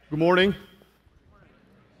Good morning.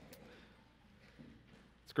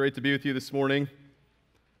 It's great to be with you this morning.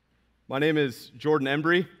 My name is Jordan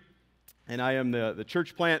Embree, and I am the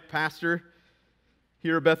church plant pastor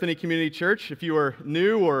here at Bethany Community Church. If you are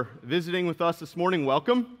new or visiting with us this morning,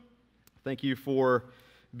 welcome. Thank you for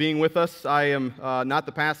being with us. I am not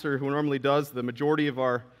the pastor who normally does the majority of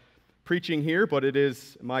our preaching here, but it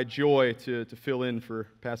is my joy to fill in for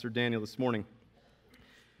Pastor Daniel this morning.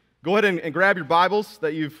 Go ahead and grab your Bibles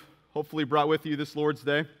that you've hopefully brought with you this Lord's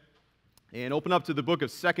Day and open up to the book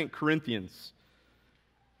of 2 Corinthians.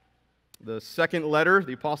 The second letter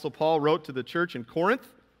the Apostle Paul wrote to the church in Corinth.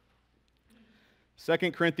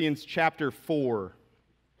 2 Corinthians chapter 4.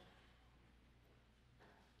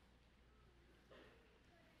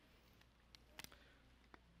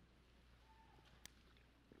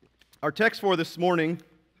 Our text for this morning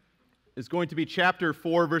is going to be chapter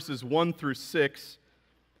 4, verses 1 through 6.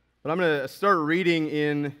 But I'm going to start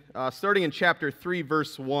reading starting in chapter 3,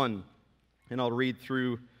 verse 1, and I'll read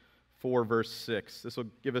through 4, verse 6. This will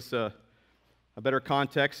give us a better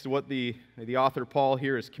context to what the author Paul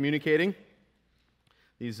here is communicating.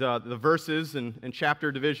 The verses and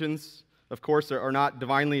chapter divisions, of course, are not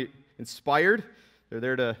divinely inspired. They're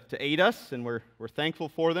there to aid us, and we're thankful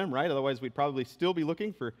for them, right? Otherwise, we'd probably still be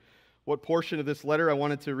looking for what portion of this letter I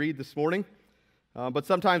wanted to read this morning. But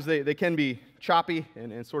sometimes they can be choppy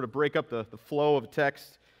and sort of break up the flow of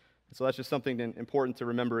text. So that's just something important to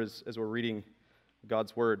remember as we're reading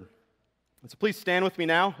God's Word. And so please stand with me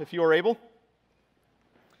now, if you are able,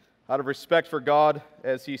 out of respect for God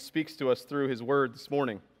as He speaks to us through His Word this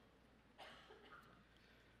morning.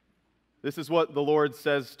 This is what the Lord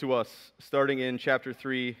says to us, starting in chapter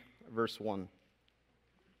 3, verse 1.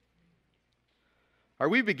 Are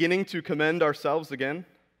we beginning to commend ourselves again?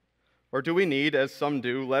 Or do we need, as some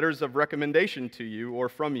do, letters of recommendation to you or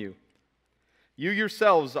from you? You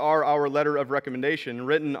yourselves are our letter of recommendation,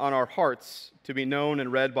 written on our hearts to be known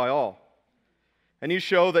and read by all. And you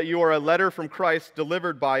show that you are a letter from Christ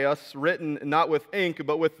delivered by us, written not with ink,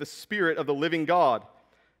 but with the Spirit of the living God,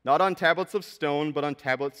 not on tablets of stone, but on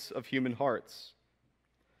tablets of human hearts.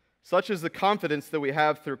 Such is the confidence that we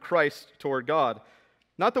have through Christ toward God.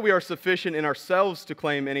 Not that we are sufficient in ourselves to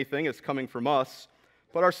claim anything as coming from us,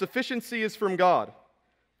 but our sufficiency is from God,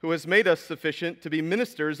 who has made us sufficient to be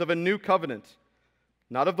ministers of a new covenant,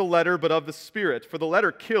 not of the letter, but of the Spirit. For the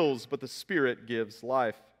letter kills, but the Spirit gives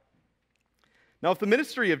life. Now if the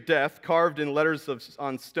ministry of death, carved in letters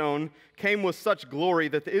on stone, came with such glory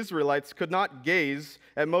that the Israelites could not gaze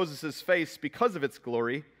at Moses' face because of its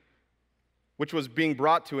glory, which was being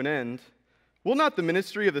brought to an end, will not the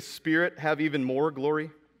ministry of the Spirit have even more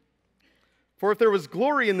glory? For if there was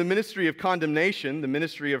glory in the ministry of condemnation, the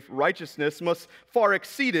ministry of righteousness must far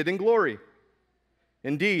exceed it in glory.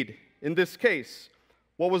 Indeed, in this case,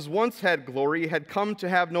 what was once had glory had come to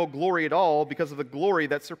have no glory at all because of the glory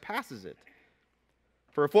that surpasses it.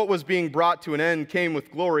 For if what was being brought to an end came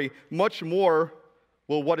with glory, much more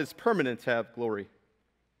will what is permanent have glory.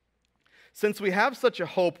 Since we have such a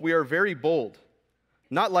hope, we are very bold.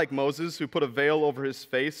 Not like Moses, who put a veil over his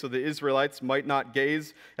face so the Israelites might not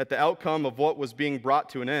gaze at the outcome of what was being brought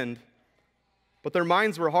to an end. But their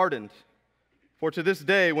minds were hardened. For to this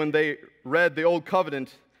day, when they read the Old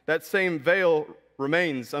Covenant, that same veil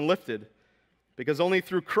remains unlifted, because only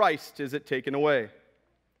through Christ is it taken away.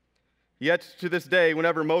 Yet to this day,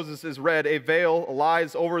 whenever Moses is read, a veil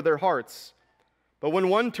lies over their hearts. But when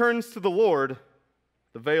one turns to the Lord,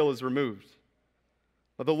 the veil is removed.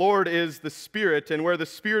 But the Lord is the Spirit, and where the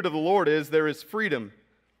Spirit of the Lord is, there is freedom.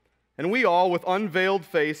 And we all, with unveiled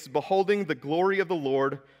face, beholding the glory of the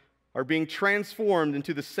Lord, are being transformed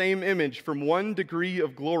into the same image from one degree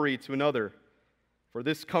of glory to another. For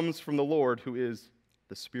this comes from the Lord, who is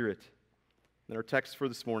the Spirit. And our text for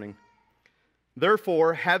this morning.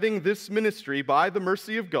 Therefore, having this ministry by the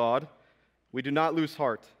mercy of God, we do not lose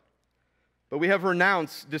heart. But we have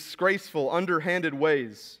renounced disgraceful, underhanded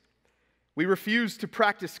ways. We refuse to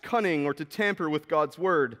practice cunning or to tamper with God's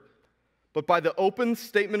word, but by the open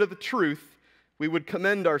statement of the truth, we would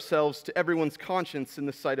commend ourselves to everyone's conscience in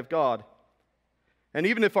the sight of God. And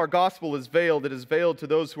even if our gospel is veiled, it is veiled to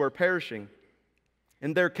those who are perishing.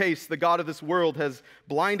 In their case, the God of this world has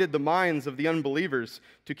blinded the minds of the unbelievers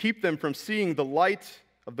to keep them from seeing the light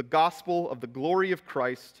of the gospel of the glory of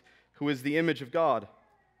Christ, who is the image of God.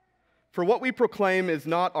 For what we proclaim is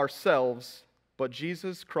not ourselves, but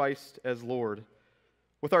Jesus Christ as Lord,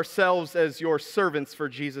 with ourselves as your servants for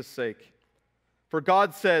Jesus' sake. For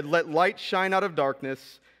God said, "Let light shine out of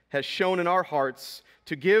darkness," has shone in our hearts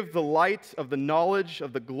to give the light of the knowledge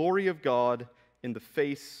of the glory of God in the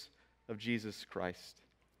face of Jesus Christ.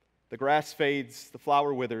 The grass fades, the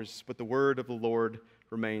flower withers, but the word of the Lord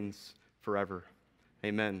remains forever.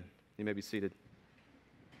 Amen. You may be seated.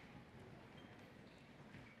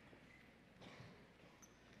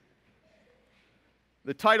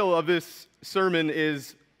 The title of this sermon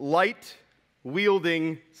is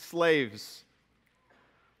Light-Wielding Slaves.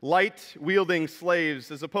 Light-wielding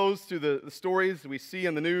slaves, as opposed to the stories we see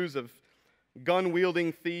in the news of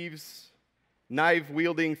gun-wielding thieves,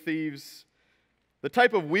 knife-wielding thieves. The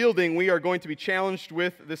type of wielding we are going to be challenged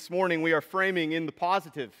with this morning, we are framing in the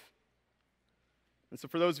positive. And so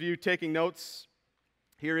for those of you taking notes,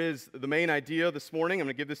 here is the main idea this morning. I'm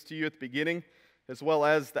going to give this to you at the beginning, as well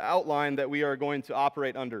as the outline that we are going to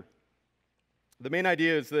operate under. The main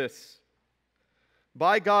idea is this: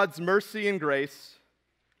 by God's mercy and grace,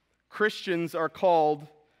 Christians are called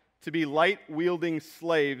to be light-wielding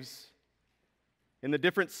slaves in the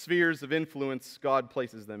different spheres of influence God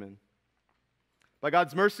places them in. By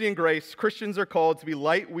God's mercy and grace, Christians are called to be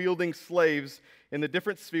light-wielding slaves in the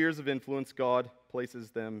different spheres of influence God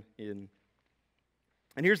places them in.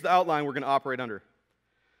 And here's the outline we're going to operate under.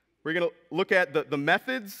 We're going to look at the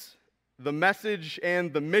methods, the message,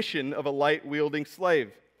 and the mission of a light-wielding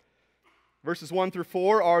slave. Verses 1 through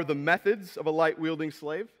 4 are the methods of a light-wielding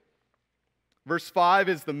slave. Verse 5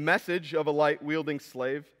 is the message of a light-wielding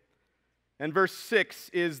slave. And verse 6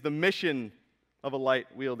 is the mission of a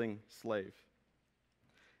light-wielding slave.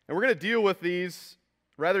 And we're going to deal with these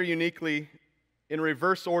rather uniquely in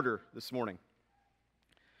reverse order this morning.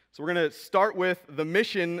 So we're going to start with the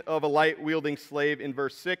mission of a light-wielding slave in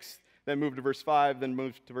verse 6, then move to verse 5, then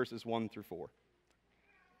move to verses 1 through 4.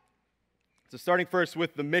 So starting first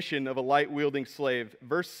with the mission of a light-wielding slave,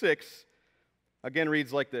 verse 6 again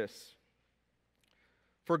reads like this: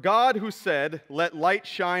 "For God, who said, 'Let light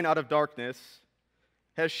shine out of darkness,'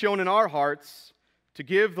 has shone in our hearts to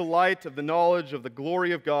give the light of the knowledge of the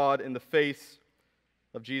glory of God in the face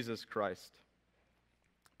of Jesus Christ."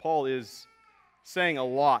 Paul is saying a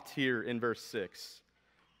lot here in verse 6.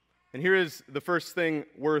 And here is the first thing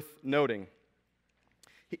worth noting.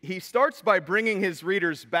 He starts by bringing his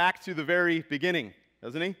readers back to the very beginning,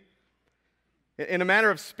 doesn't he? In a manner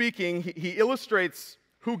of speaking, he illustrates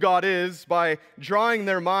who God is by drawing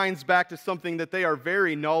their minds back to something that they are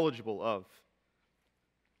very knowledgeable of.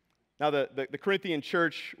 Now, the Corinthian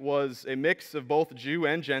church was a mix of both Jew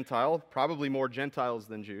and Gentile, probably more Gentiles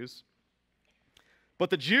than Jews. But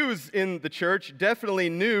the Jews in the church definitely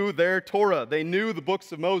knew their Torah. They knew the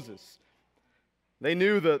books of Moses. They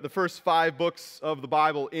knew the first 5 books of the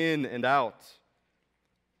Bible in and out.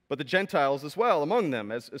 But the Gentiles as well among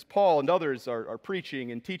them, as Paul and others are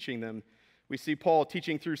preaching and teaching them. We see Paul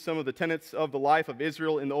teaching through some of the tenets of the life of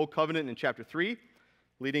Israel in the Old Covenant in chapter 3,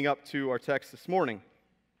 leading up to our text this morning.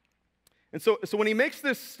 And so when he makes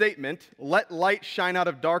this statement, "Let light shine out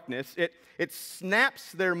of darkness," it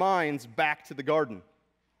snaps their minds back to the garden.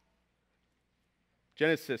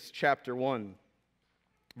 Genesis chapter 1,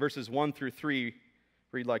 verses 1 through 3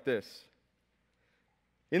 read like this: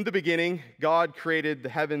 "In the beginning, God created the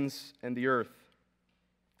heavens and the earth.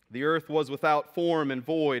 The earth was without form and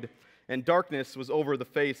void, and darkness was over the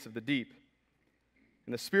face of the deep.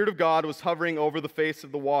 And the Spirit of God was hovering over the face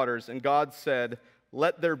of the waters, and God said,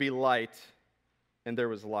 'Let there be light,' and there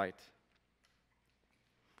was light."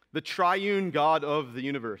 The triune God of the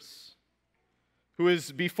universe, who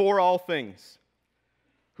is before all things,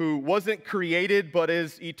 who wasn't created but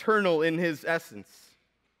is eternal in his essence,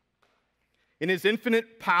 in his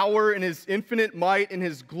infinite power, in his infinite might, in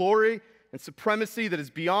his glory and supremacy that is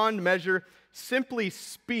beyond measure, simply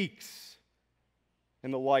speaks,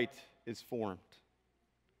 and the light is formed.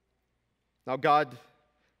 Now, God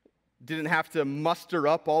didn't have to muster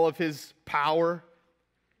up all of his power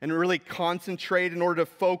and really concentrate in order to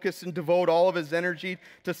focus and devote all of his energy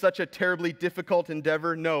to such a terribly difficult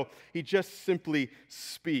endeavor. No, he just simply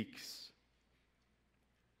speaks.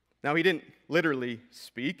 Now, he didn't literally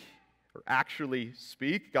speak or actually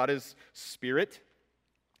speak. God is spirit,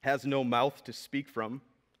 has no mouth to speak from.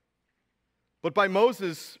 But by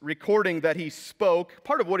Moses recording that he spoke,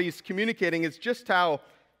 part of what he's communicating is just how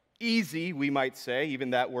easy, we might say, even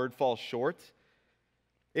that word falls short,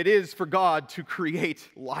 it is for God to create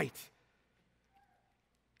light.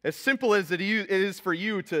 As simple as it is for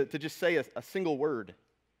you to just say a single word.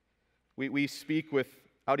 We speak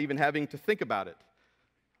without even having to think about it.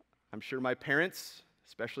 I'm sure my parents,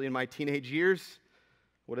 especially in my teenage years,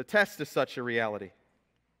 would attest to such a reality.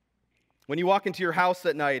 When you walk into your house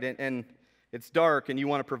at night and it's dark and you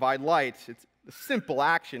want to provide light, it's the simple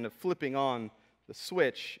action of flipping on the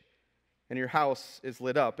switch and your house is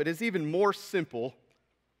lit up. It is even more simple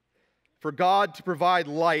for God to provide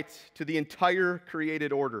light to the entire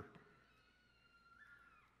created order.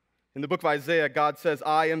 In the book of Isaiah, God says,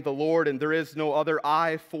 I am the Lord, and there is no other.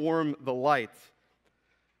 I form the light.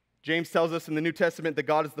 James tells us in the New Testament that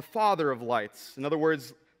God is the Father of lights. In other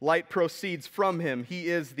words, light proceeds from him. He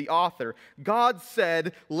is the author. God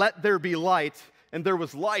said, let there be light, and there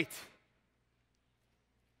was light.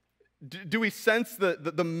 Do we sense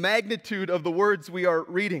the magnitude of the words we are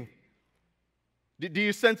reading? Do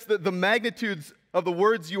you sense the magnitudes of the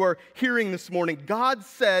words you are hearing this morning? God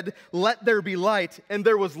said, let there be light, and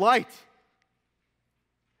there was light.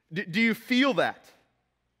 Do you feel that?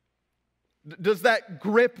 Does that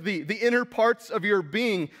grip the inner parts of your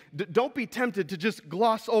being? Don't be tempted to just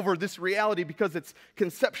gloss over this reality because it's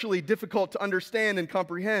conceptually difficult to understand and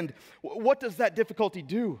comprehend. What does that difficulty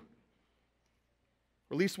do?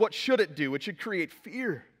 Or at least what should it do? It should create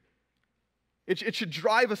fear. It should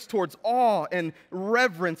drive us towards awe and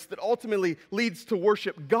reverence that ultimately leads to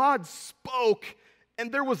worship. God spoke,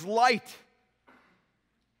 and there was light.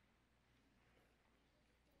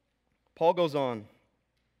 Paul goes on.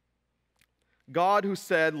 God who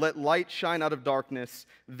said, let light shine out of darkness,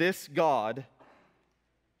 this God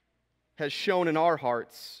has shown in our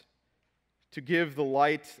hearts to give the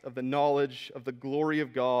light of the knowledge of the glory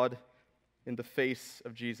of God in the face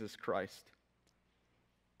of Jesus Christ.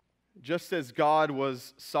 Just as God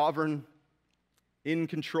was sovereign, in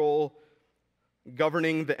control,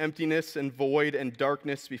 governing the emptiness and void and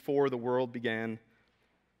darkness before the world began,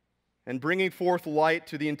 and bringing forth light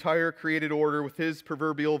to the entire created order with his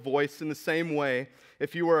proverbial voice, in the same way,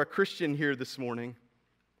 if you are a Christian here this morning,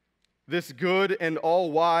 this good and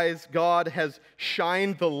all-wise God has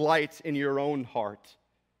shined the light in your own heart.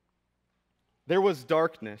 There was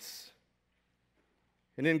darkness.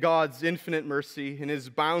 And in God's infinite mercy, in his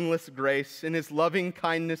boundless grace, in his loving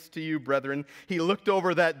kindness to you, brethren, he looked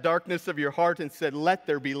over that darkness of your heart and said, let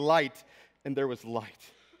there be light, and there was light.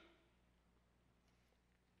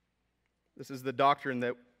 This is the doctrine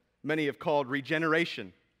that many have called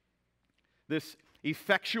regeneration. This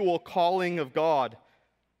effectual calling of God,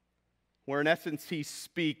 where in essence he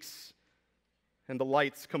speaks and the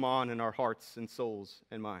lights come on in our hearts and souls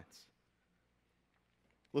and minds.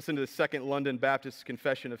 Listen to the Second London Baptist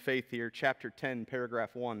Confession of Faith here, chapter 10,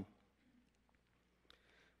 paragraph 1.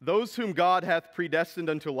 Those whom God hath predestined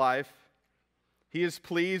unto life, he is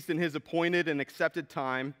pleased in his appointed and accepted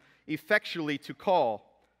time effectually to call,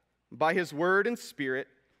 by his word and spirit,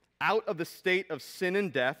 out of the state of sin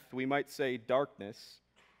and death, we might say darkness,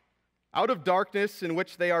 out of darkness in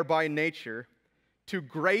which they are by nature, to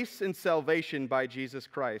grace and salvation by Jesus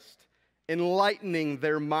Christ, enlightening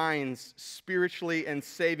their minds spiritually and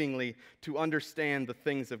savingly to understand the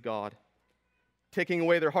things of God, taking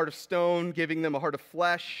away their heart of stone, giving them a heart of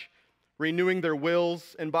flesh, renewing their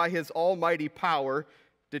wills, and by his almighty power,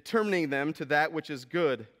 determining them to that which is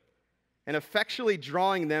good, and effectually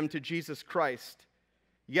drawing them to Jesus Christ,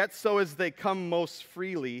 yet so as they come most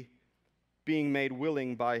freely, being made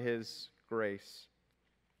willing by his grace.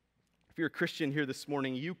 If you're a Christian here this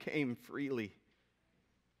morning, you came freely.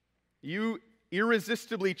 You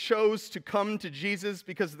irresistibly chose to come to Jesus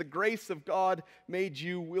because the grace of God made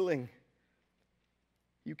you willing.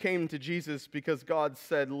 You came to Jesus because God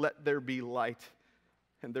said, let there be light,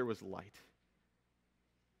 and there was light.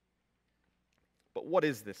 But what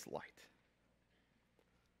is this light?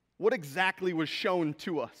 What exactly was shown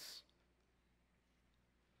to us?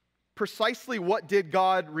 Precisely what did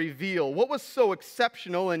God reveal? What was so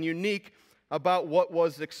exceptional and unique about what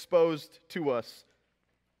was exposed to us?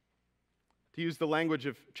 To use the language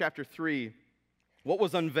of chapter 3, what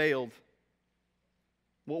was unveiled?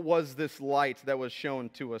 What was this light that was shown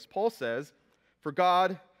to us? Paul says, for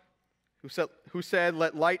God, who said,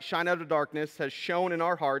 let light shine out of darkness, has shone in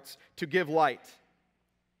our hearts to give light.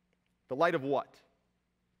 The light of what?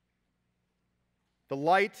 The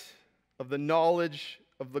light of the knowledge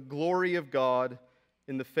of the glory of God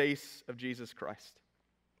in the face of Jesus Christ.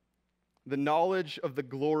 The knowledge of the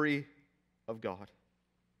glory of God.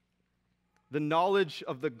 The knowledge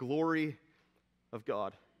of the glory of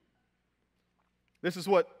God. This is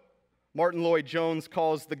what Martin Lloyd-Jones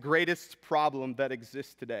calls the greatest problem that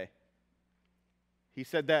exists today. He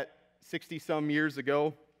said that 60-some years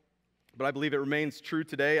ago, but I believe it remains true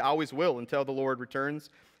today, always will until the Lord returns.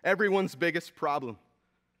 Everyone's biggest problem.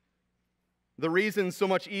 The reason so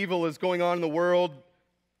much evil is going on in the world,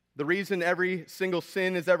 the reason every single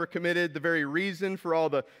sin is ever committed, the very reason for all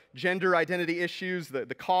the gender identity issues, the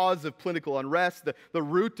cause of political unrest, the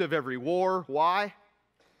root of every war. Why?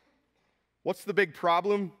 What's the big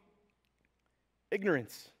problem?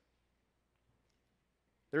 Ignorance.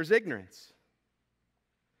 There's ignorance.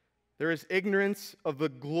 There is ignorance of the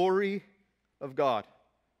glory of God.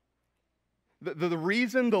 The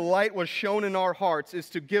reason the light was shown in our hearts is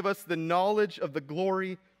to give us the knowledge of the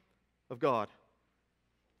glory of God.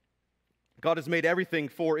 God has made everything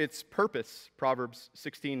for its purpose, Proverbs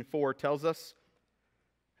 16:4 tells us.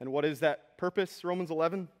 And what is that purpose, Romans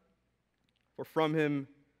 11? For from him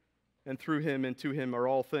and through him and to him are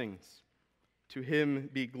all things. To him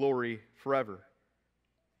be glory forever.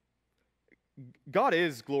 God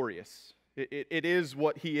is glorious. It is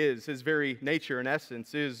what he is. His very nature and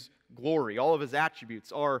essence is glory. All of his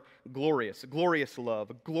attributes are glorious. A glorious love,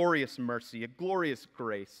 a glorious mercy, a glorious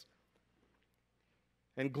grace.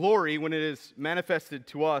 And glory, when it is manifested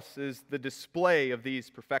to us, is the display of these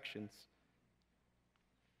perfections.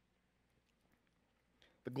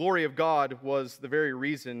 The glory of God was the very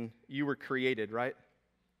reason you were created, right?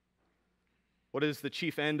 What is the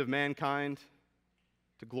chief end of mankind?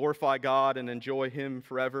 To glorify God and enjoy him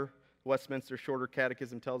forever. Westminster Shorter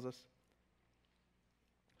Catechism tells us.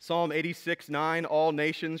 Psalm 86:9, all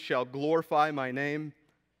nations shall glorify my name.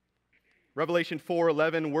 Revelation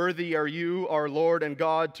 4:11, worthy are you, our Lord and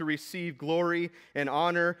God, to receive glory and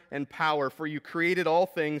honor and power, for you created all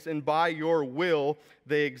things, and by your will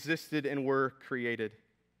they existed and were created.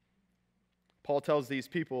 Paul tells these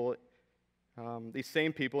people, these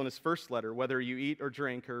same people in his first letter, whether you eat or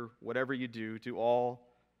drink or whatever you do all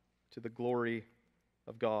to the glory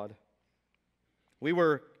of God. We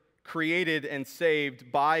were created and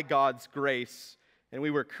saved by God's grace, and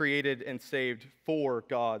we were created and saved for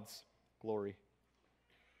God's glory.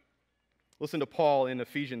 Listen to Paul in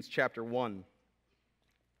Ephesians chapter 1.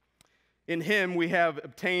 In him we have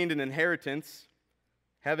obtained an inheritance,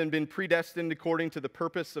 having been predestined according to the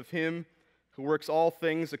purpose of him who works all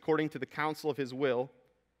things according to the counsel of his will,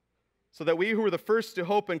 so that we who were the first to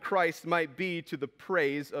hope in Christ might be to the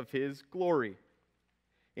praise of his glory.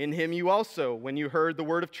 In him you also, when you heard the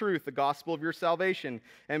word of truth, the gospel of your salvation,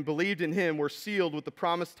 and believed in him, were sealed with the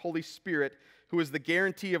promised Holy Spirit, who is the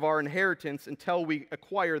guarantee of our inheritance until we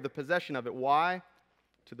acquire the possession of it. Why?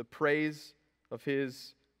 To the praise of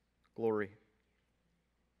his glory.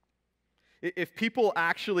 If people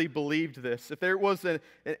actually believed this, if there was an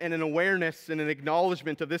awareness and an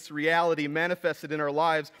acknowledgement of this reality manifested in our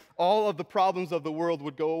lives, all of the problems of the world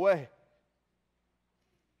would go away.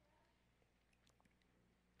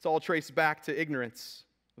 It's all traced back to ignorance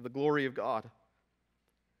of the glory of God.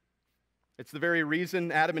 It's the very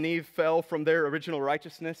reason Adam and Eve fell from their original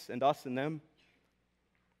righteousness and us and them.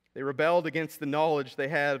 They rebelled against the knowledge they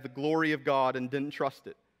had of the glory of God and didn't trust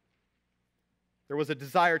it. There was a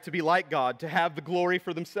desire to be like God, to have the glory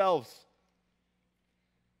for themselves.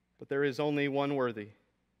 But there is only one worthy,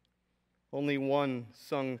 only one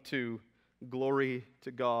sung to, glory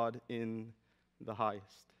to God in the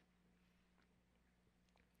highest.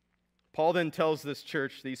 Paul then tells this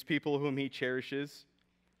church, these people whom he cherishes,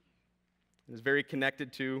 is very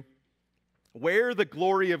connected to, where the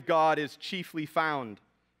glory of God is chiefly found,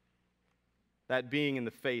 that being in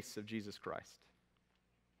the face of Jesus Christ.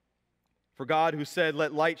 For God, who said,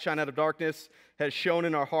 let light shine out of darkness, has shone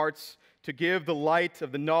in our hearts to give the light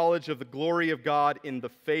of the knowledge of the glory of God in the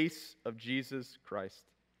face of Jesus Christ.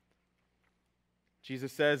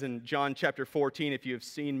 Jesus says in John chapter 14, if you have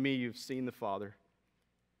seen me, you've seen the Father.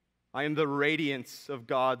 I am the radiance of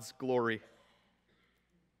God's glory.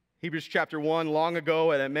 Hebrews chapter 1, long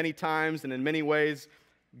ago and at many times and in many ways,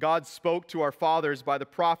 God spoke to our fathers by the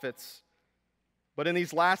prophets. But in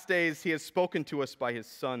these last days, he has spoken to us by his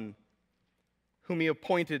Son, whom he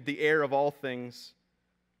appointed the heir of all things,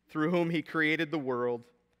 through whom he created the world.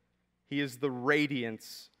 He is the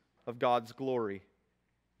radiance of God's glory,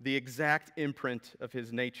 the exact imprint of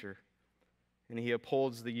his nature, and he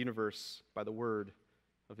upholds the universe by the word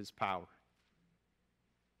of his power.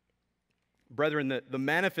 Brethren, the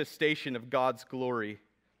manifestation of God's glory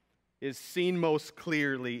is seen most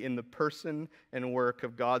clearly in the person and work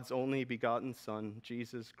of God's only begotten Son,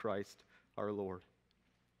 Jesus Christ our Lord.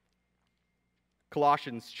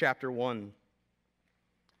 Colossians chapter 1.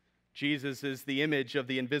 Jesus is the image of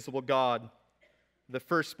the invisible God, the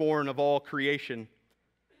firstborn of all creation.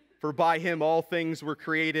 For by him all things were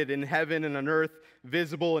created in heaven and on earth,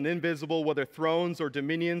 visible and invisible, whether thrones or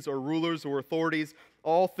dominions or rulers or authorities.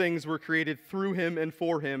 All things were created through him and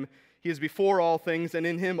for him. He is before all things, and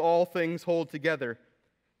in him all things hold together.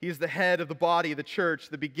 He is the head of the body, the church,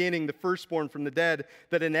 the beginning, the firstborn from the dead,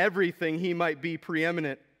 that in everything he might be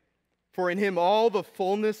preeminent. For in him all the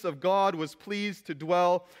fullness of God was pleased to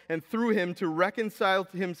dwell, and through him to reconcile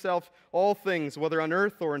to himself all things, whether on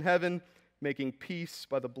earth or in heaven, making peace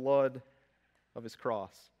by the blood of his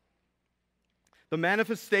cross. The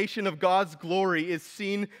manifestation of God's glory is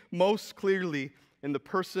seen most clearly in the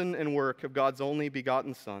person and work of God's only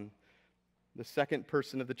begotten Son, the second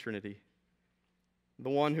person of the Trinity, the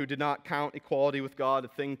one who did not count equality with God a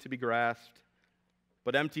thing to be grasped,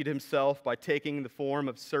 but emptied himself by taking the form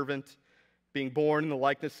of servant, being born in the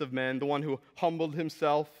likeness of men, the one who humbled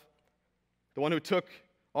himself, the one who took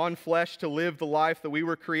on flesh to live the life that we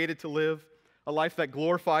were created to live, a life that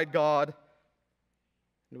glorified God,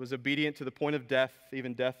 and was obedient to the point of death,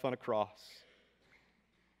 even death on a cross.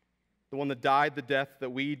 The one that died the death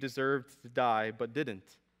that we deserved to die, but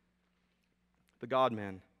didn't. The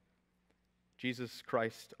God-man, Jesus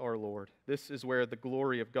Christ our Lord. This is where the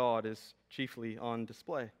glory of God is chiefly on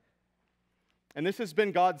display. And this has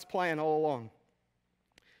been God's plan all along.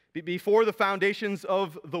 Before the foundations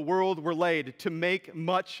of the world were laid, to make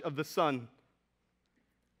much of the Son.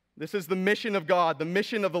 This is the mission of God. The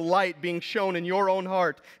mission of the light being shown in your own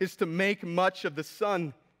heart is to make much of the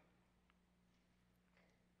Son.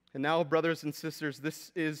 And now, brothers and sisters,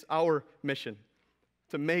 this is our mission,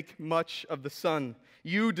 to make much of the Son.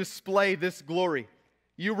 You display this glory.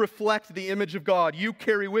 You reflect the image of God. You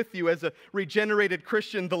carry with you, as a regenerated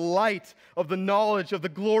Christian, the light of the knowledge of the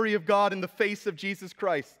glory of God in the face of Jesus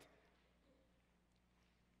Christ.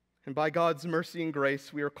 And by God's mercy and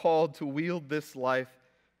grace, we are called to wield this light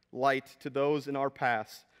to those in our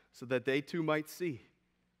past, so that they too might see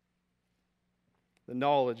the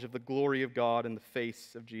knowledge of the glory of God in the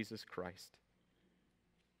face of Jesus Christ.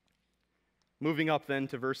 Moving up then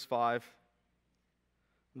to verse 5,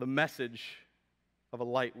 the message of a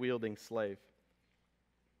light-wielding slave.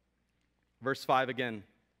 Verse 5 again.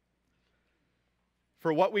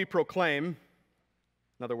 For what we proclaim,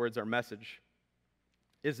 in other words, our message,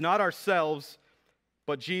 is not ourselves,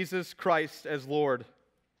 but Jesus Christ as Lord,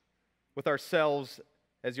 with ourselves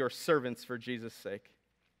as your servants for Jesus' sake.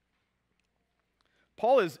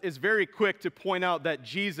 Paul is very quick to point out that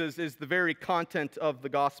Jesus is the very content of the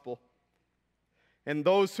gospel. And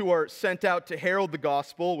those who are sent out to herald the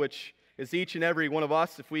gospel, which is each and every one of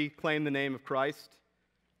us if we claim the name of Christ,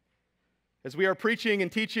 as we are preaching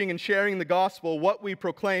and teaching and sharing the gospel, what we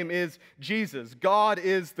proclaim is Jesus. God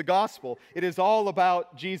is the gospel. It is all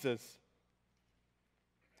about Jesus.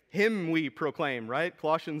 Him we proclaim, right?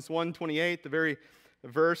 Colossians 1:28, the very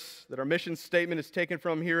verse that our mission statement is taken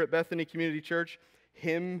from here at Bethany Community Church.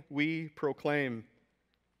 Him we proclaim,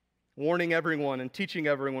 warning everyone and teaching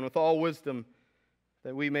everyone with all wisdom,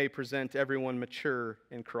 that we may present everyone mature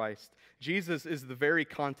in Christ. Jesus is the very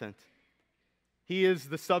content. He is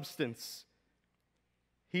the substance.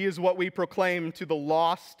 He is what we proclaim to the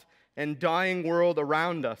lost and dying world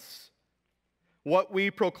around us. What we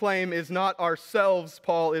proclaim is not ourselves,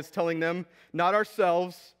 Paul is telling them, not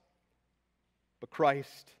ourselves, but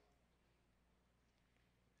Christ.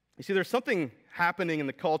 You see, there's something happening in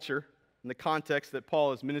the culture, in the context that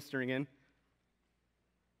Paul is ministering in.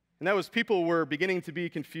 And that was people were beginning to be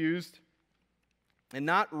confused and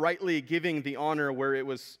not rightly giving the honor where it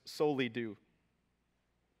was solely due.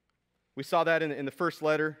 We saw that in the first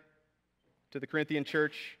letter to the Corinthian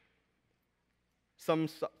church. Some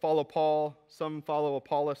follow Paul, some follow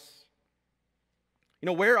Apollos.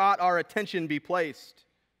 Where ought our attention be placed?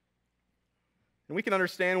 And we can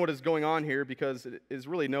understand what is going on here because it is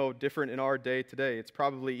really no different in our day today. It's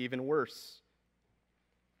probably even worse.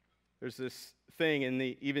 There's this thing in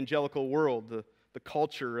the evangelical world, the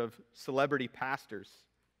culture of celebrity pastors.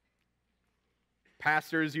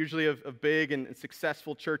 Pastors, usually of big and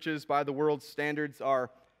successful churches by the world's standards,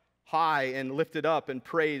 are high and lifted up and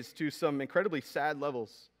praised to some incredibly sad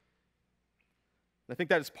levels. And I think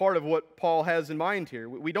that is part of what Paul has in mind here.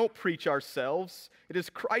 We don't preach ourselves. It is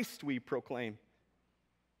Christ we proclaim.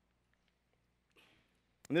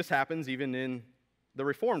 And this happens even in the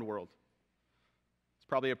Reformed world. It's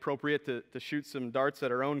probably appropriate to shoot some darts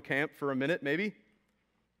at our own camp for a minute, maybe.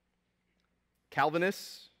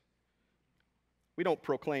 Calvinists, we don't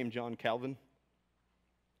proclaim John Calvin.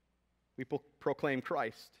 We proclaim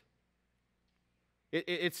Christ.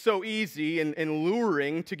 It's so easy and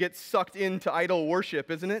luring to get sucked into idol worship,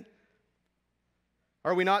 isn't it?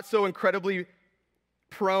 Are we not so incredibly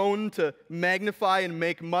prone to magnify and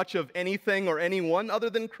make much of anything or anyone other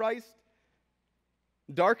than Christ?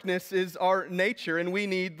 Darkness is our nature, and we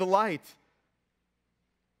need the light.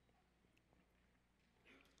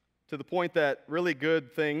 To the point that really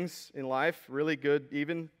good things in life, really good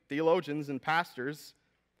even theologians and pastors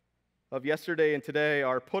of yesterday and today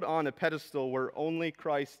are put on a pedestal where only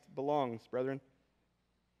Christ belongs, brethren.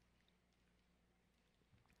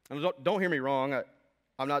 And don't hear me wrong.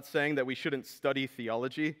 I'm not saying that we shouldn't study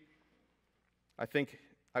theology. I think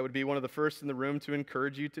I would be one of the first in the room to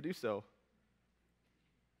encourage you to do so.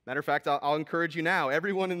 Matter of fact, I'll encourage you now.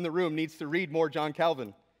 Everyone in the room needs to read more John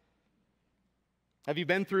Calvin. Have you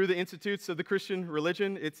been through the Institutes of the Christian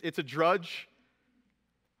Religion? It's a drudge.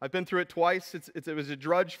 I've been through it twice. It was a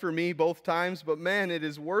drudge for me both times, but man, it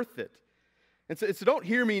is worth it. And so don't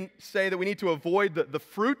hear me say that we need to avoid the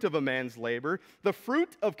fruit of a man's labor. The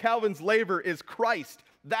fruit of Calvin's labor is Christ.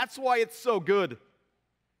 That's why it's so good.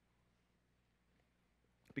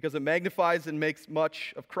 Because it magnifies and makes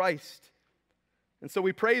much of Christ. And so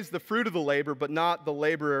we praise the fruit of the labor, but not the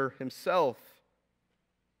laborer himself.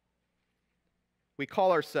 We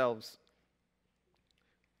call ourselves,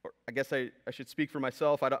 or I guess I should speak for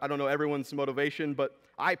myself. I don't know everyone's motivation, but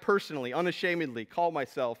I personally, unashamedly, call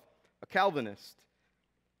myself a Calvinist.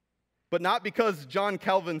 But not because John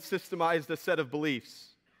Calvin systemized a set of beliefs,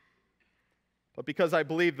 but because I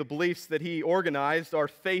believe the beliefs that he organized are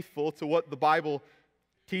faithful to what the Bible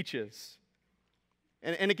teaches.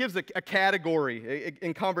 And it gives a category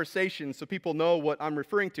in conversation so people know what I'm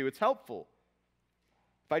referring to. It's helpful.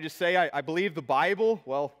 If I just say I believe the Bible,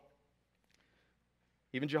 well,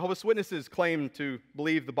 even Jehovah's Witnesses claim to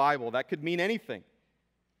believe the Bible. That could mean anything.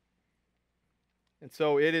 And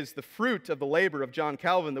so it is the fruit of the labor of John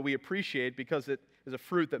Calvin that we appreciate because it is a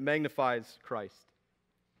fruit that magnifies Christ.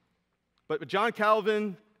 But John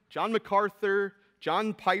Calvin, John MacArthur,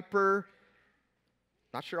 John Piper,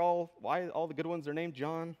 not sure why all the good ones are named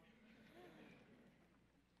John.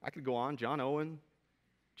 I could go on. John Owen,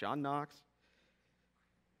 John Knox.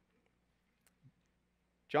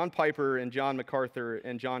 John Piper and John MacArthur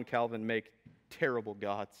and John Calvin make terrible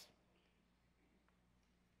gods.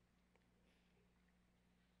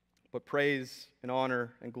 But praise and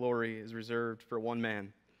honor and glory is reserved for one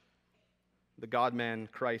man, the God-man,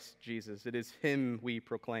 Christ Jesus. It is him we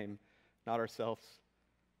proclaim, not ourselves.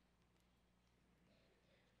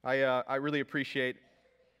 I really appreciate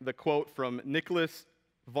the quote from Nicholas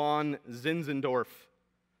von Zinzendorf.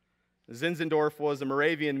 Zinzendorf was a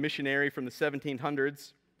Moravian missionary from the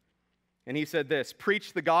 1700s, and he said this: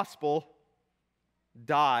 "Preach the gospel,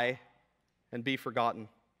 die, and be forgotten."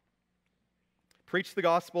 Preach the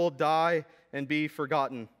gospel, die, and be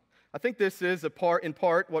forgotten. I think this is in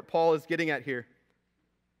part what Paul is getting at here.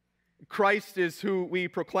 Christ is who we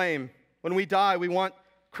proclaim. When we die, we want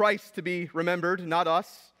Christ to be remembered, not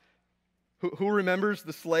us. Who remembers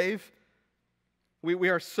the slave? We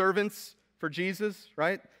are servants for Jesus,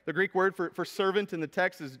 right? The Greek word for servant in the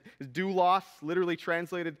text is doulos, literally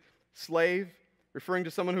translated slave, referring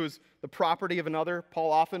to someone who is the property of another.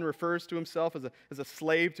 Paul often refers to himself as a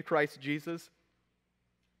slave to Christ Jesus.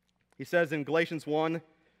 He says in Galatians 1,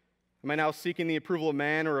 "Am I now seeking the approval of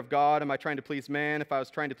man or of God? Am I trying to please man? If I was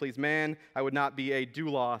trying to please man, I would not be a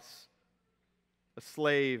doulos, a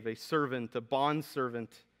slave, a servant, a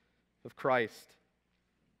bondservant of Christ."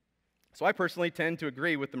 So I personally tend to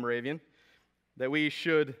agree with the Moravian that we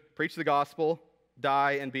should preach the gospel,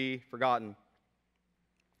 die, and be forgotten.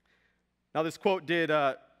 Now this quote did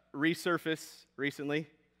resurface recently.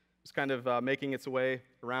 It's kind of making its way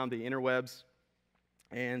around the interwebs.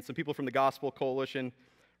 And some people from the Gospel Coalition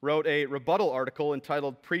wrote a rebuttal article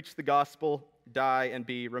entitled "Preach the Gospel, Die, and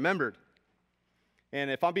Be Remembered."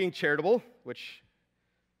 And if I'm being charitable, which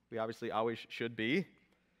we obviously always should be,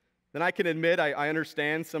 then I can admit I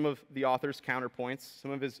understand some of the author's counterpoints.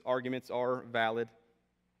 Some of his arguments are valid.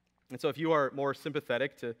 And so if you are more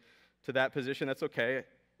sympathetic to that position, that's okay. I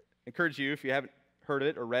encourage you, if you haven't heard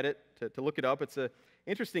it or read it, to look it up. It's an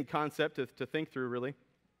interesting concept to think through, really.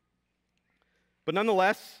 But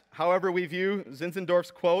nonetheless, however we view Zinzendorf's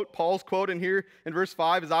quote, Paul's quote in here in verse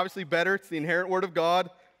 5 is obviously better. It's the inerrant word of God.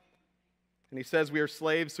 And he says we are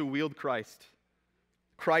slaves who wield Christ.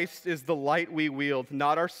 Christ is the light we wield,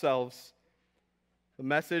 not ourselves. The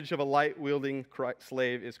message of a light-wielding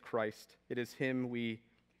slave is Christ. It is him we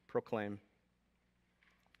proclaim.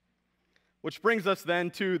 Which brings us then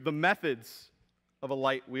to the methods of a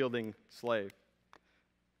light-wielding slave.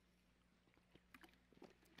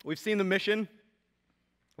 We've seen the mission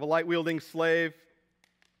of a light-wielding slave.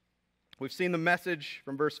 We've seen the message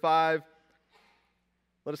from verse 5.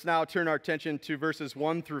 Let us now turn our attention to verses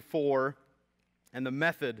 1 through 4 and the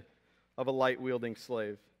method of a light-wielding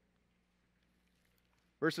slave.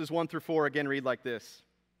 Verses 1 through 4 again read like this: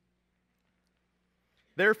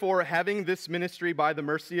 "Therefore, having this ministry by the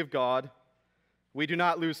mercy of God, we do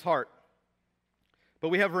not lose heart, but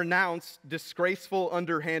we have renounced disgraceful,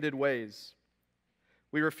 underhanded ways.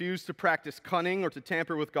 We refuse to practice cunning or to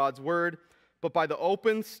tamper with God's word, but by the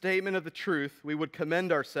open statement of the truth, we would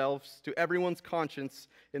commend ourselves to everyone's conscience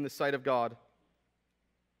in the sight of God.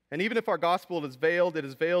 And even if our gospel is veiled, it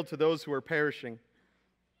is veiled to those who are perishing.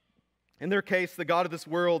 In their case, the God of this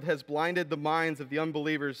world has blinded the minds of the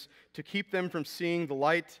unbelievers to keep them from seeing the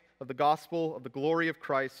light of the gospel of the glory of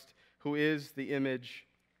Christ, who is the image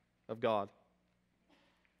of God.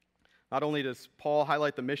 Not only does Paul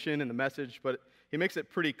highlight the mission and the message, but he makes it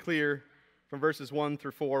pretty clear from verses 1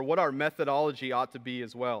 through 4 what our methodology ought to be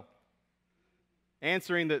as well.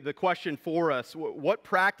 Answering the question for us, what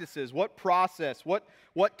practices, what process,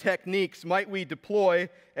 what techniques might we deploy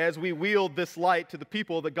as we wield this light to the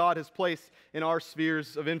people that God has placed in our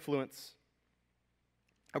spheres of influence?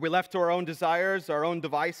 Are we left to our own desires, our own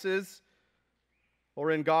devices?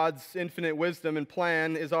 Or in God's infinite wisdom and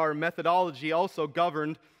plan, is our methodology also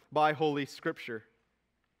governed by Holy Scripture?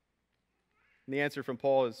 And the answer from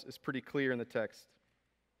Paul is pretty clear in the text.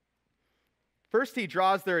 First, he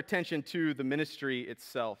draws their attention to the ministry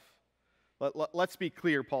itself. Let's be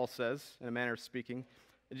clear, Paul says, in a manner of speaking,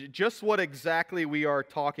 just what exactly we are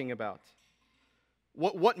talking about.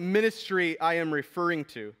 What ministry I am referring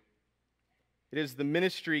to. It is the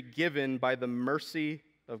ministry given by the mercy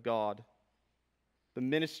of God, the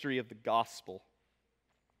ministry of the gospel.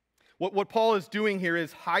 What Paul is doing here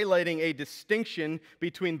is highlighting a distinction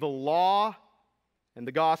between the law and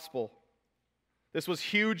the gospel. This was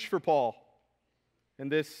huge for Paul, and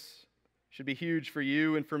this should be huge for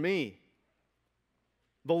you and for me.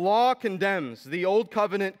 The law condemns, the old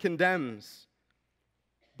covenant condemns,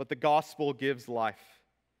 but the gospel gives life.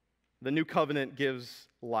 The new covenant gives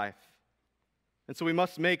life. And so we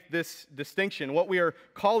must make this distinction. What we are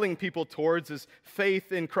calling people towards is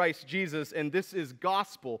faith in Christ Jesus, and this is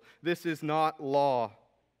gospel. This is not law.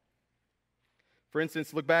 For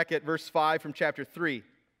instance, look back at verse 5 from chapter 3.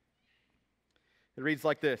 It reads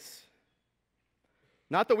like this: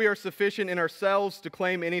 "Not that we are sufficient in ourselves to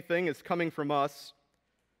claim anything as coming from us,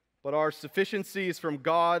 but our sufficiency is from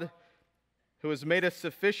God, who has made us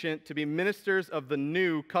sufficient to be ministers of the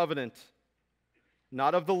new covenant,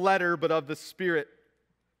 not of the letter, but of the Spirit.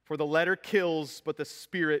 For the letter kills, but the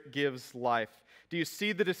Spirit gives life." Do you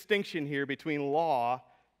see the distinction here between law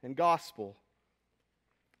and gospel?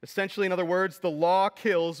 Essentially, in other words, the law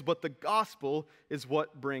kills, but the gospel is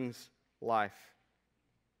what brings life.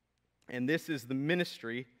 And this is the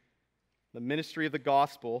ministry of the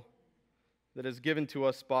gospel that is given to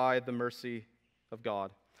us by the mercy of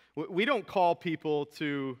God. We don't call people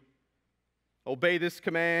to obey this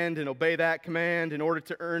command and obey that command in order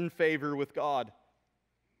to earn favor with God.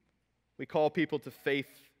 We call people to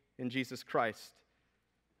faith in Jesus Christ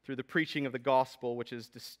through the preaching of the gospel, which is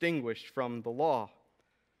distinguished from the law.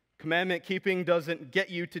 Commandment keeping doesn't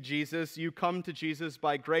get you to Jesus. You come to Jesus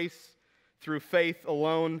by grace through faith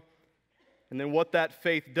alone. And then what that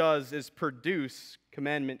faith does is produce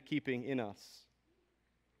commandment keeping in us.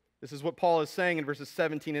 This is what Paul is saying in verses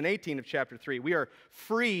 17 and 18 of chapter 3. We are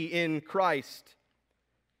free in Christ.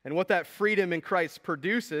 And what that freedom in Christ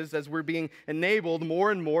produces as we're being enabled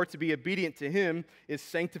more and more to be obedient to Him is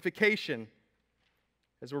sanctification.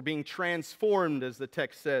 As we're being transformed, as the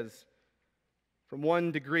text says, from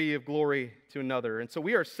one degree of glory to another. And so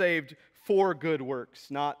we are saved for good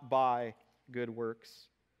works, not by good works.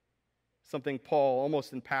 Something Paul,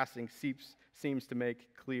 almost in passing, seems to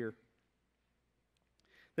make clear.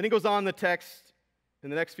 Then he goes on the text in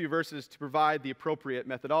the next few verses to provide the appropriate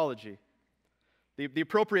methodology. The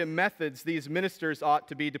appropriate methods these ministers ought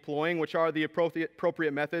to be deploying, which are the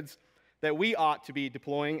appropriate methods that we ought to be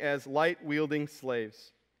deploying as light-wielding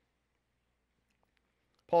slaves.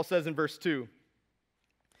 Paul says in verse 2,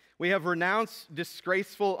 "We have renounced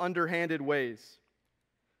disgraceful, underhanded ways.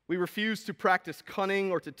 We refuse to practice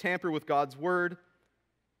cunning or to tamper with God's word."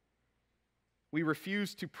 We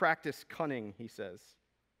refuse to practice cunning, he says.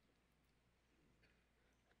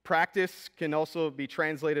 Practice can also be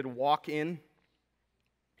translated walk in.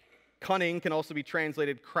 Cunning can also be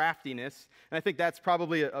translated craftiness. And I think that's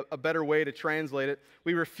probably a better way to translate it.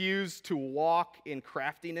 We refuse to walk in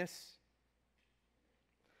craftiness.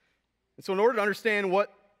 And so in order to understand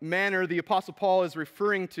what manner the Apostle Paul is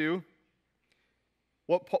referring to,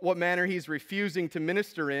 what manner he's refusing to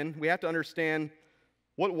minister in, we have to understand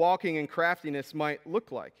what walking in craftiness might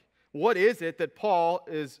look like. What is it that Paul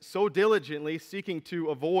is so diligently seeking to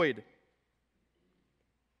avoid?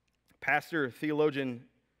 Pastor, theologian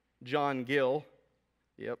John Gill,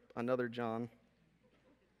 yep, another John,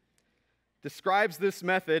 describes this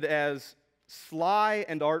method as sly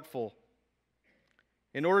and artful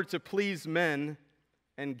in order to please men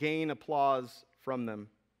and gain applause from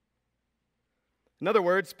them. In other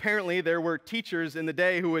words, apparently there were teachers in the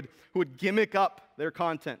day who would gimmick up their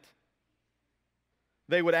content.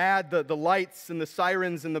 They would add the lights and the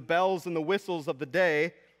sirens and the bells and the whistles of the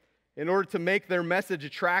day in order to make their message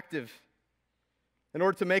attractive, in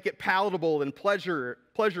order to make it palatable and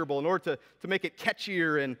pleasurable, in order to make it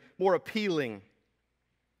catchier and more appealing.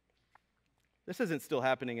 This isn't still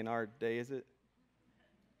happening in our day, is it?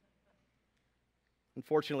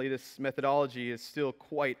 Unfortunately, this methodology is still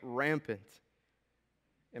quite rampant,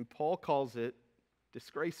 and Paul calls it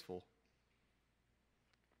disgraceful.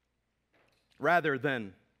 Rather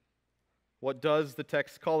than, what does the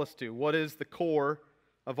text call us to? What is the core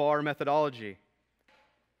of our methodology?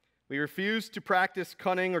 We refuse to practice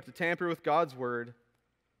cunning or to tamper with God's word,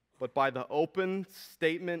 but by the open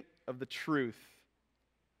statement of the truth,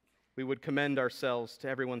 we would commend ourselves to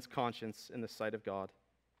everyone's conscience in the sight of God.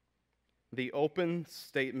 The open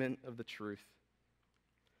statement of the truth.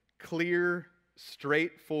 Clear,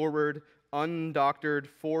 straightforward, undoctored,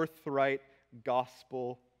 forthright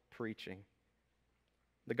gospel preaching.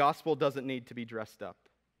 The gospel doesn't need to be dressed up.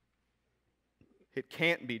 It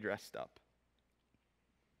can't be dressed up.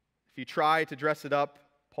 If you try to dress it up,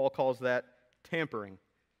 Paul calls that tampering.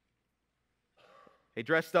 A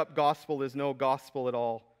dressed up gospel is no gospel at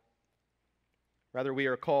all. Rather, we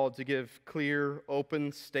are called to give clear,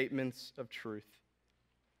 open statements of truth.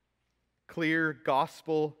 Clear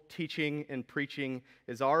gospel teaching and preaching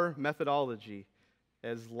is our methodology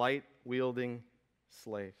as light-wielding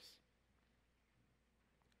slaves.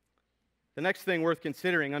 The next thing worth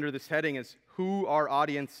considering under this heading is who our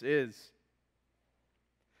audience is.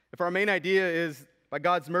 If our main idea is, by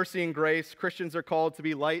God's mercy and grace, Christians are called to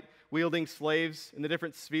be light-wielding slaves in the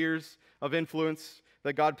different spheres of influence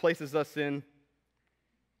that God places us in,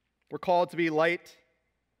 we're called to be light,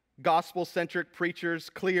 gospel-centric preachers,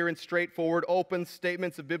 clear and straightforward, open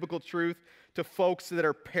statements of biblical truth to folks that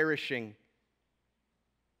are perishing.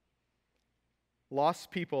 Lost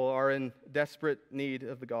people are in desperate need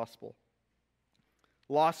of the gospel.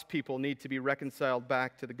 Lost people need to be reconciled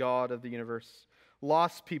back to the God of the universe.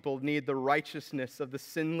 Lost people need the righteousness of the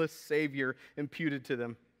sinless Savior imputed to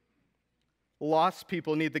them. Lost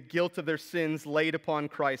people need the guilt of their sins laid upon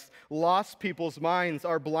Christ. Lost people's minds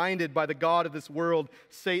are blinded by the god of this world,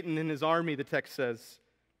 Satan and his army, the text says.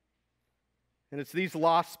 And it's these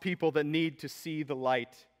lost people that need to see the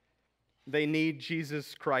light. They need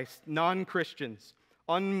Jesus Christ. Non-Christians,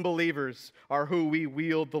 unbelievers are who we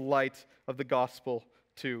wield the light of the gospel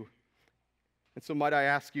to. And so might I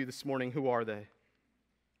ask you this morning, who are they?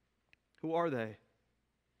 Who are they?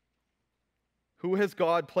 Who has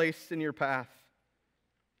God placed in your path?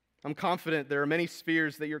 I'm confident there are many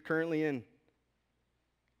spheres that you're currently in.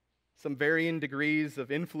 Some varying degrees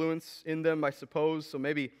of influence in them, I suppose. So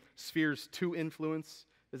maybe spheres to influence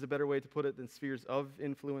is a better way to put it than spheres of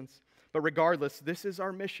influence. But regardless, this is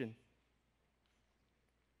our mission.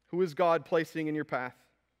 Who is God placing in your path?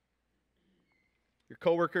 Your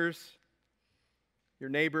coworkers, your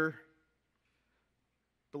neighbor,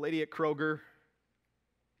 the lady at Kroger,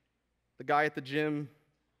 the guy at the gym.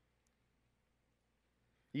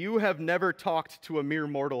 You have never talked to a mere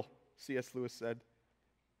mortal, C.S. Lewis said.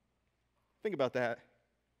 Think about that.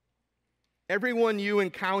 Everyone you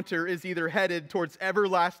encounter is either headed towards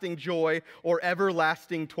everlasting joy or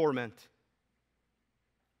everlasting torment.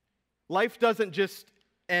 Life doesn't just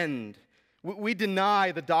end. We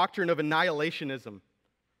deny the doctrine of annihilationism.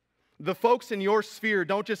 The folks in your sphere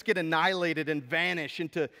don't just get annihilated and vanish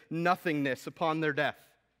into nothingness upon their death.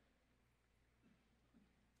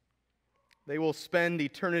 They will spend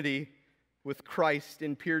eternity with Christ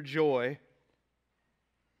in pure joy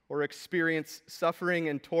or experience suffering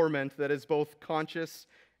and torment that is both conscious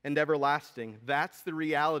and everlasting. That's the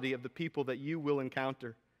reality of the people that you will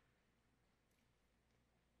encounter.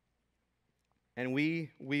 And we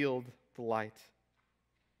wield the light.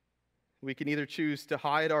 We can either choose to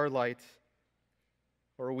hide our light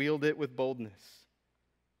or wield it with boldness.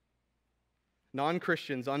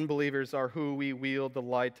 Non-Christians, unbelievers are who we wield the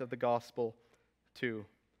light of the gospel to.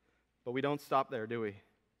 But we don't stop there, do we?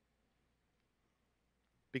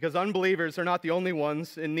 Because unbelievers are not the only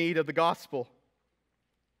ones in need of the gospel.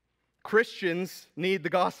 Christians need the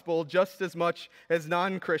gospel just as much as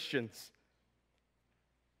non-Christians.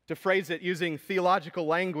 To phrase it using theological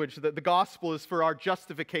language, that the gospel is for our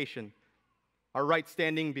justification, our right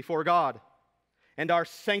standing before God, and our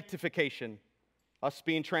sanctification, us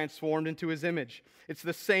being transformed into His image. It's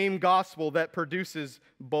the same gospel that produces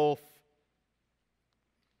both.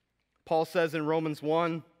 Paul says in Romans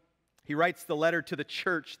 1, he writes the letter to the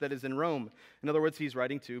church that is in Rome. In other words, he's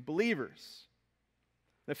writing to believers.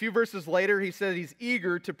 A few verses later, he said he's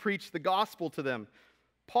eager to preach the gospel to them.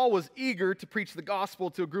 Paul was eager to preach the gospel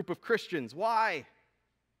to a group of Christians. Why?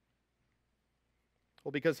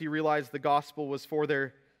 Well, because he realized the gospel was for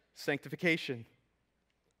their sanctification.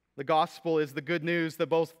 The gospel is the good news that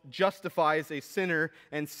both justifies a sinner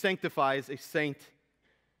and sanctifies a saint.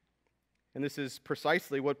 And this is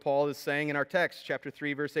precisely what Paul is saying in our text, chapter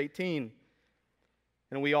 3, verse 18.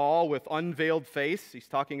 And we all, with unveiled face, he's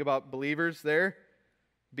talking about believers there,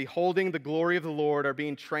 beholding the glory of the Lord, are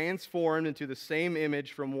being transformed into the same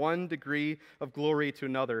image from one degree of glory to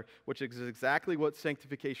another, which is exactly what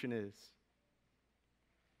sanctification is.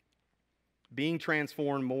 Being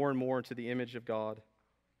transformed more and more into the image of God.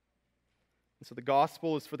 And so the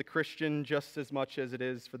gospel is for the Christian just as much as it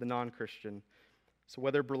is for the non-Christian. So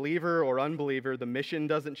whether believer or unbeliever, the mission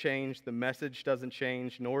doesn't change, the message doesn't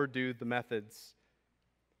change, nor do the methods.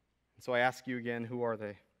 And so I ask you again, who are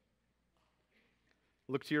they?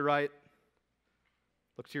 Look to your right.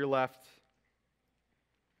 Look to your left.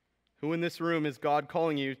 Who in this room is God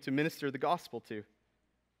calling you to minister the gospel to?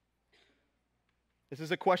 This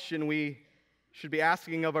is a question we should be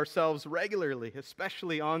asking of ourselves regularly,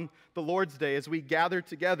 especially on the Lord's Day as we gather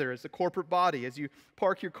together as a corporate body, as you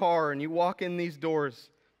park your car and you walk in these doors.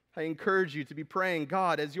 I encourage you to be praying,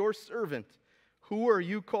 God, as your servant, who are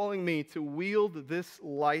you calling me to wield this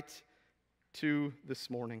light to this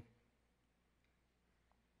morning?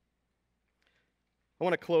 I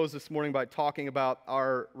want to close this morning by talking about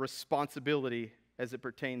our responsibility as it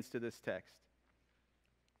pertains to this text.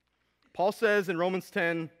 Paul says in Romans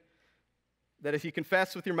 10 that if you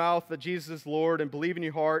confess with your mouth that Jesus is Lord and believe in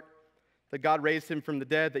your heart that God raised him from the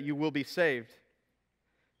dead, that you will be saved.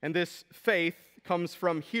 And this faith comes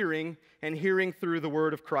from hearing, and hearing through the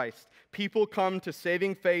word of Christ. People come to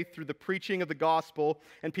saving faith through the preaching of the gospel,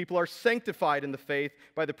 and people are sanctified in the faith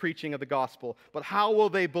by the preaching of the gospel. But how will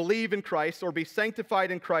they believe in Christ or be sanctified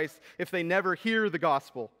in Christ if they never hear the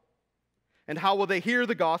gospel? And how will they hear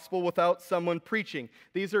the gospel without someone preaching?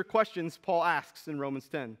 These are questions Paul asks in Romans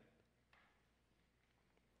 10.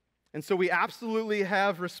 And so we absolutely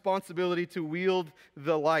have responsibility to wield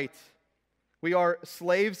the light. We are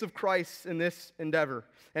slaves of Christ in this endeavor,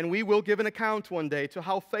 and we will give an account one day to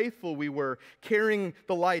how faithful we were carrying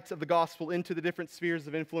the light of the gospel into the different spheres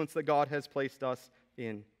of influence that God has placed us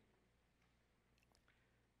in.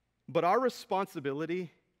 But our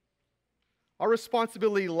responsibility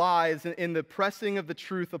lies in the pressing of the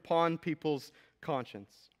truth upon people's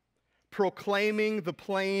conscience, proclaiming the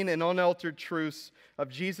plain and unaltered truths of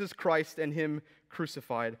Jesus Christ and Him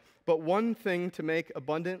crucified. But one thing to make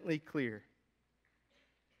abundantly clear: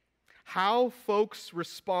 how folks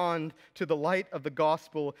respond to the light of the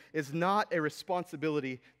gospel is not a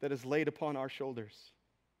responsibility that is laid upon our shoulders.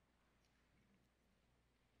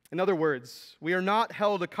 In other words, we are not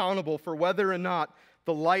held accountable for whether or not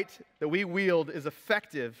the light that we wield is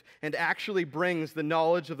effective and actually brings the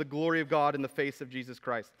knowledge of the glory of God in the face of Jesus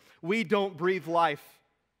Christ. We don't breathe life.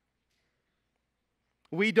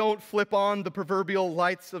 We don't flip on the proverbial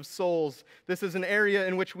lights of souls. This is an area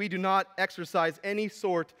in which we do not exercise any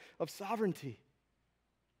sort of sovereignty.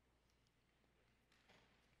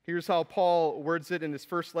 Here's how Paul words it in his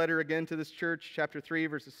first letter again to this church, chapter 3,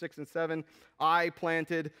 verses 6 and 7. I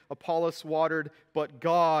planted, Apollos watered, but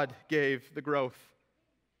God gave the growth.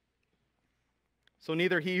 So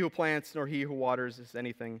neither he who plants nor he who waters is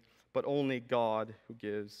anything, but only God who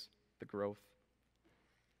gives the growth.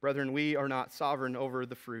 Brethren, we are not sovereign over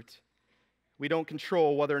the fruit. We don't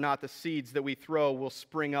control whether or not the seeds that we throw will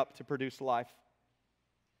spring up to produce life.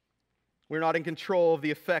 We're not in control of the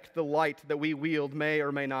effect the light that we wield may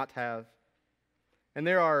or may not have. And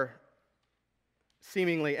there are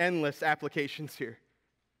seemingly endless applications here.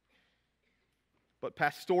 But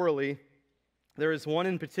pastorally, there is one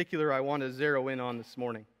in particular I want to zero in on this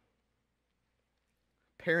morning.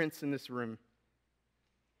 Parents in this room,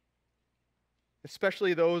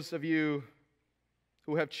 especially those of you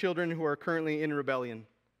who have children who are currently in rebellion,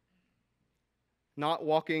 not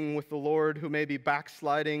walking with the Lord, who may be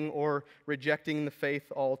backsliding or rejecting the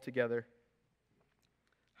faith altogether.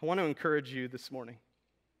 I want to encourage you this morning.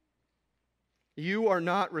 You are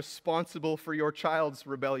not responsible for your child's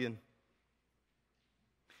rebellion.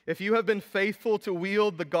 If you have been faithful to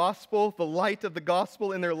wield the gospel, the light of the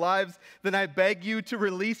gospel in their lives, then I beg you to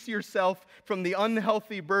release yourself from the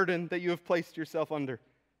unhealthy burden that you have placed yourself under.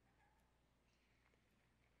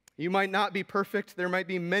 You might not be perfect. There might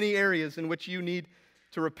be many areas in which you need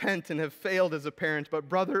to repent and have failed as a parent. But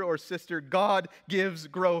brother or sister, God gives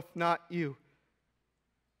growth, not you.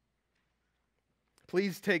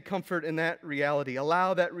 Please take comfort in that reality.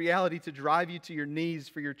 Allow that reality to drive you to your knees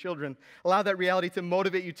for your children. Allow that reality to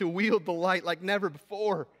motivate you to wield the light like never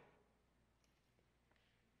before.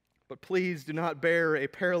 But please do not bear a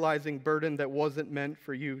paralyzing burden that wasn't meant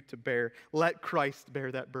for you to bear. Let Christ bear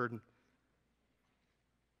that burden.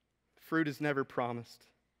 Fruit is never promised.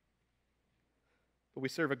 But we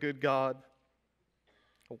serve a good God,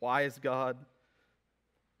 a wise God,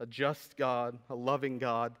 a just God, a loving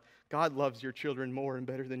God. God loves your children more and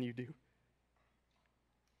better than you do.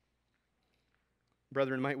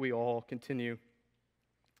 Brethren, might we all continue,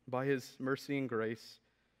 by his mercy and grace,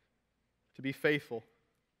 to be faithful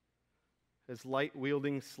as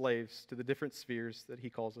light-wielding slaves to the different spheres that he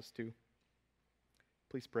calls us to.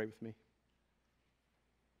 Please pray with me.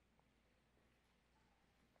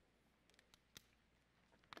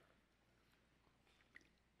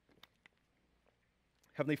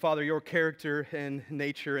 Heavenly Father, your character and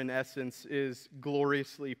nature and essence is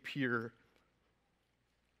gloriously pure.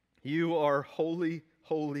 You are holy,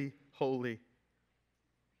 holy, holy,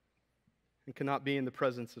 and cannot be in the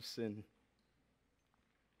presence of sin.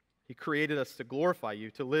 He created us to glorify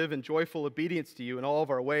you, to live in joyful obedience to you in all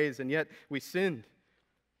of our ways, and yet we sinned.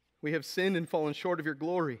 We have sinned and fallen short of your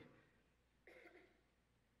glory.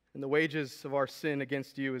 And the wages of our sin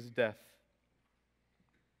against you is death.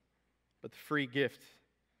 But the free gift,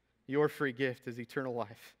 your free gift, is eternal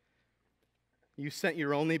life. You sent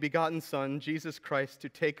your only begotten Son, Jesus Christ, to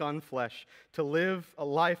take on flesh, to live a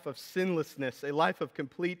life of sinlessness, a life of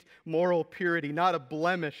complete moral purity, not a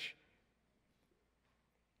blemish,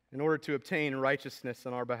 in order to obtain righteousness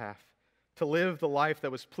on our behalf, to live the life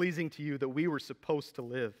that was pleasing to you, that we were supposed to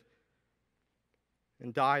live,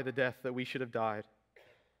 and die the death that we should have died,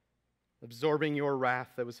 absorbing your wrath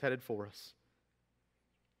that was headed for us.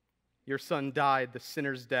 Your Son died the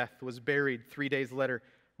sinner's death, was buried, 3 days later,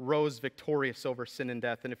 rose victorious over sin and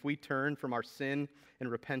death. And if we turn from our sin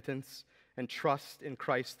and repentance and trust in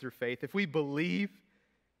Christ through faith, if we believe,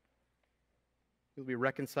 we'll be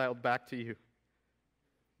reconciled back to you,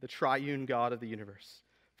 the triune God of the universe.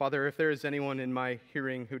 Father, if there is anyone in my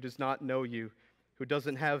hearing who does not know you, who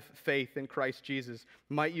doesn't have faith in Christ Jesus,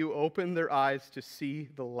 might you open their eyes to see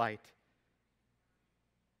the light.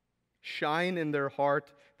 Shine in their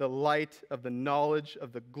heart the light of the knowledge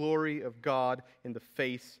of the glory of God in the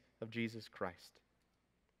face of Jesus Christ.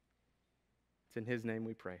 It's in his name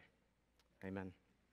we pray. Amen.